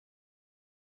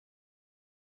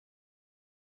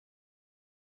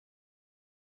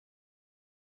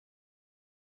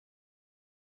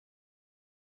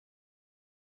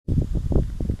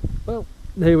Well,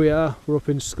 here we are, we're up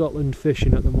in Scotland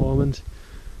fishing at the moment.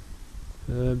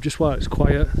 Just while it's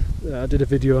quiet, I did a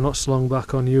video not so long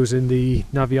back on using the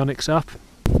Navionics app.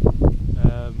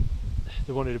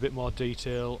 They wanted a bit more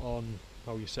detail on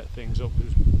how you set things up. It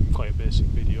was quite a basic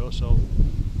video, so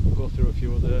we'll go through a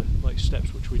few other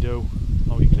steps which we do,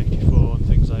 how you connect your phone,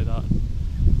 things like that.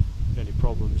 Any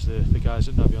problems, the guys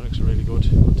at Navionics are really good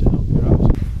to help you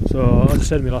out. So as I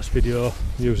said in my last video,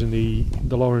 using the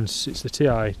Lawrence, it's the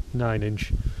TI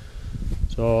 9-inch.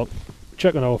 So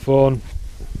check on our phone,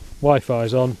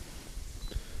 Wi-Fi's on,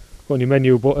 go on your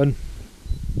menu button,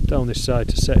 down this side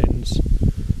to settings.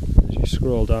 As you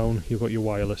scroll down, you've got your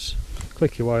wireless.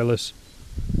 Click your wireless,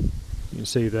 you can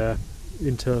see there,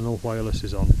 internal wireless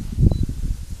is on.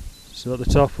 So at the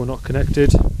top we're not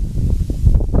connected.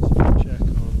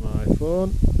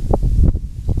 Phone.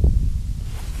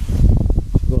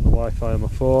 Go on the Wi-Fi on my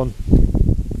phone.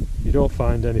 You don't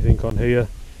find anything on here.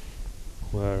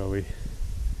 Where are we?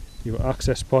 You've got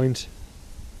access point.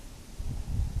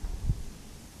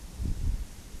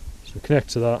 So connect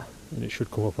to that and it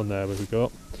should come up on there. There we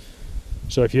go.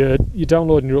 So if you're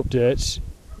downloading your updates,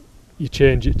 you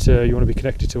change it to you want to be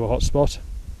connected to a hotspot.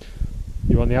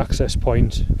 You want the access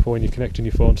point for when you're connecting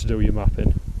your phone to do your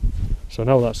mapping. So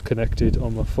now that's connected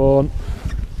on my phone,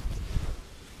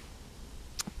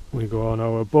 we go on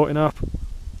our boating app.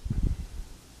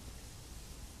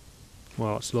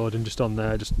 While it's loading, just on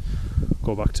there, just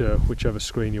go back to whichever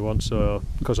screen you want. So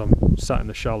because I'm sat in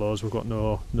the shallows, we've got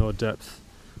no depth,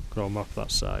 got our map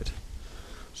that side.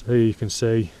 So here you can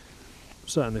see,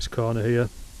 sat in this corner here,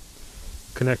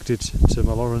 connected to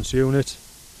my Lawrence unit.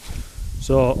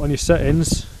 So on your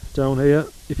settings down here,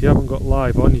 if you haven't got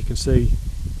live on, you can see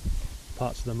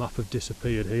parts of the map have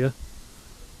disappeared here.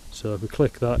 So if we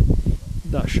click that,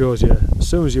 that shows you, as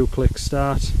soon as you click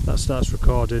start, that starts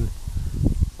recording.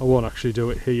 I won't actually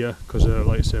do it here because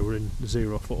like I say, we're in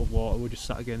 0 foot of water, we're just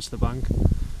sat against the bank.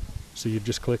 So you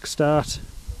just click start,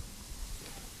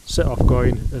 set off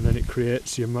going, and then it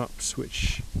creates your maps,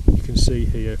 which you can see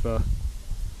here. If I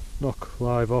knock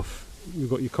live off,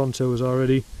 you've got your contours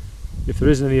already. If there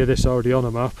isn't any of this already on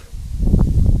a map,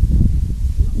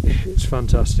 it's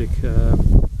fantastic.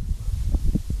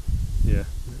 Yeah,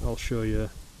 I'll show you.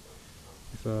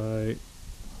 If I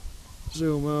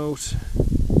zoom out,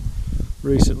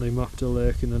 recently mapped a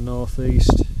lake in the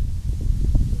northeast. It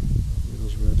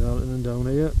goes right down and then down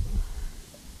here.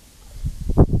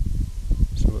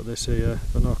 So at this here,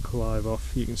 if I knock live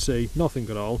off, you can see nothing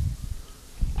at all.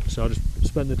 So I just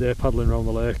spent the day paddling around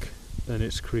the lake and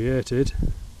it's created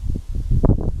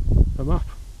a map.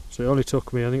 So it only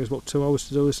took me, I think it was about 2 hours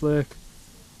to do this lake.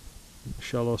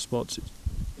 Shallow spots.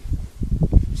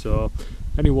 So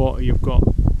any water you've got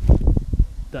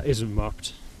that isn't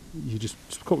mapped, you just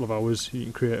a couple of hours you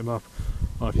can create a map.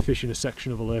 Or if you're fishing a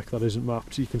section of a lake that isn't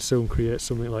mapped, you can soon create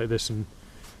something like this and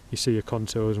you see your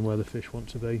contours and where the fish want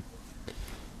to be.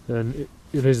 And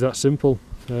it is that simple.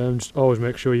 Just always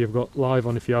make sure you've got live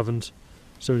on if you haven't.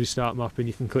 As soon as you start mapping,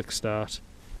 you can click start.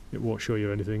 It won't show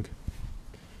you anything.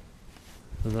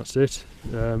 And that's it.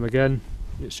 Again,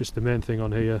 it's just the main thing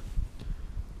on here.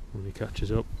 When he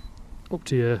catches up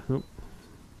to your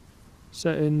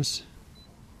settings,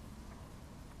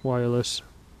 wireless,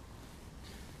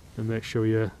 and make sure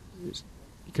you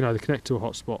can either connect to a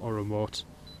hotspot or remote.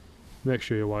 Make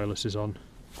sure your wireless is on.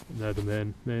 And they're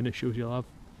the main issues you'll have.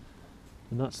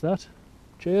 And that's that.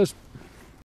 Cheers.